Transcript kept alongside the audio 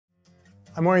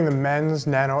I'm wearing the men's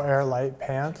Nano-Air Light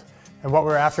Pant, and what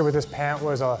we're after with this pant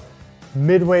was a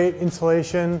mid-weight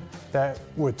insulation that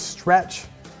would stretch,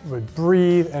 would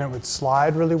breathe, and it would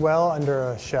slide really well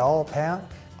under a shell pant.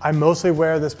 I mostly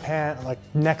wear this pant like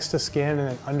next to skin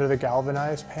and then under the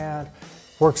galvanized pant.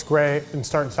 Works great in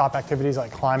start and stop activities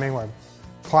like climbing, where I'm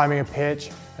climbing a pitch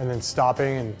and then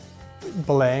stopping and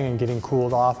belaying and getting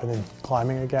cooled off and then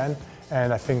climbing again.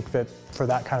 And I think that for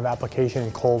that kind of application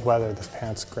in cold weather, this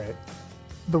pant's great.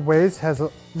 The waist has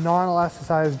a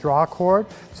non-elasticized draw cord,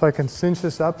 so I can cinch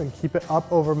this up and keep it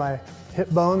up over my hip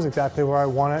bones exactly where I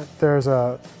want it. There's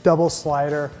a double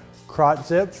slider crotch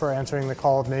zip for answering the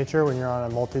call of nature when you're on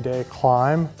a multi-day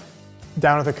climb.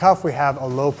 Down at the cuff, we have a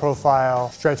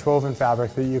low-profile stretch woven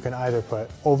fabric that you can either put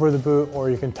over the boot or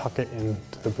you can tuck it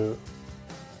into the boot.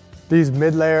 These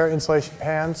mid-layer insulation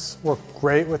pants work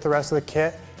great with the rest of the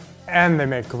kit, and they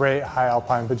make great high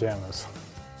alpine pajamas.